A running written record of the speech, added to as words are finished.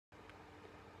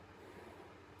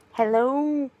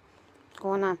Hello? What's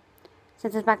going on?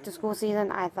 Since it's back to school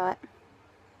season, I thought...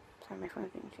 Sorry, my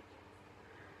phone's being shaky.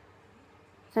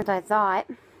 Since I thought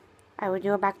I would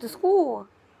do a back to school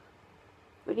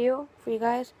video for you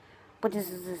guys. But this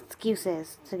is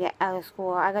excuses to get out of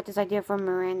school. I got this idea from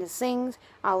Miranda Sings.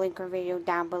 I'll link her video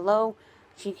down below.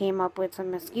 She came up with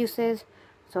some excuses.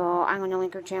 So I'm going to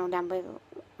link her channel down below.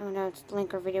 I'm going to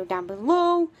link her video down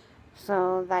below.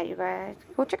 So that you guys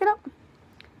go check it out.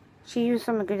 She used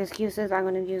some good excuses. I'm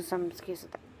going to use some excuses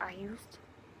that I used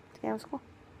to get out of school.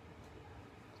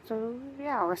 So,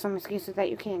 yeah, or some excuses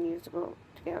that you can use to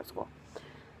get out of school.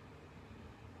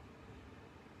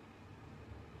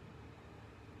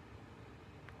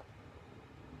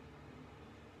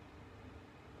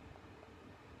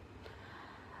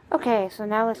 Okay, so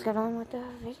now let's get on with the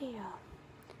video.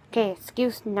 Okay,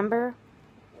 excuse number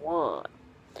 1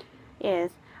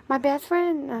 is my best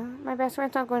friend. My best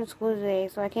friend's not going to school today,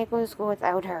 so I can't go to school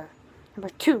without her. Number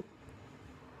 2.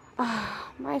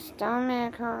 My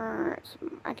stomach hurts.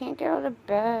 I can't get out of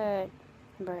bed.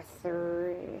 Number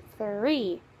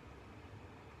 3.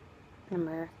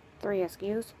 Number 3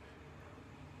 excuse.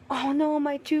 Oh no,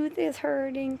 my tooth is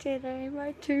hurting today.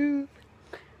 My tooth.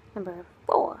 Number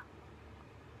 4.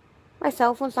 My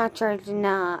cell phone's not charged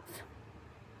enough.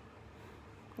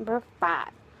 Number 5.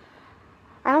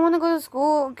 I don't want to go to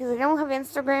school because I don't have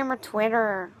Instagram or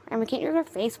Twitter. And we can't use our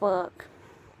Facebook.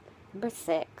 Number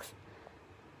 6.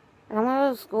 I don't want to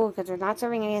go to school because they're not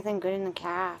serving anything good in the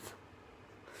calf.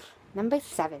 Number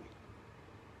 7.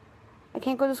 I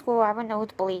can't go to school. I have a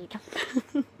nosebleed.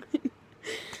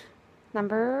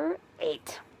 Number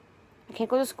 8. I can't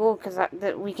go to school because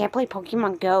we can't play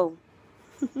Pokemon Go.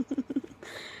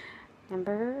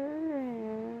 Number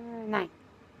 9.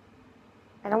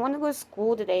 I don't want to go to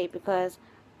school today because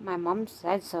my mom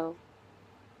said so.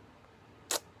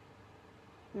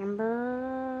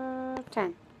 Number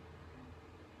 10.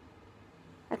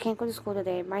 I can't go to school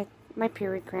today. My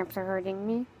period cramps are hurting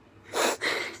me.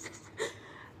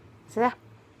 So yeah.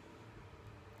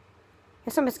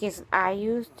 Here's some excuses I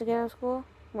used to get out of school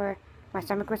where my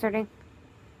stomach was hurting.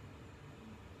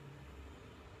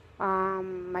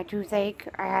 My toothache.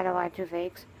 I had a lot of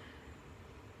toothaches.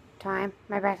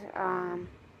 My best,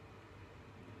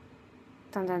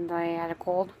 sometimes I had a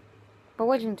cold. But it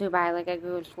wasn't too bad, like I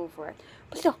go to school for it.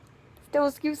 But still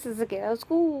excuses to get out of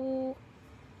school.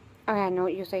 Okay, I know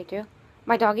what you say too.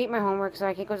 My dog ate my homework, so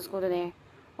I can't go to school today.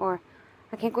 Or,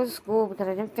 I can't go to school because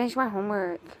I didn't finish my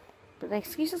homework. But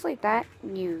excuses like that,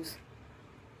 use.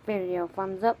 Video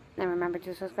thumbs up, and remember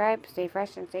to subscribe, stay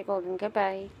fresh, and stay golden.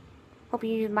 Goodbye. Hope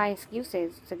you use my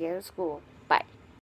excuses to get out of school.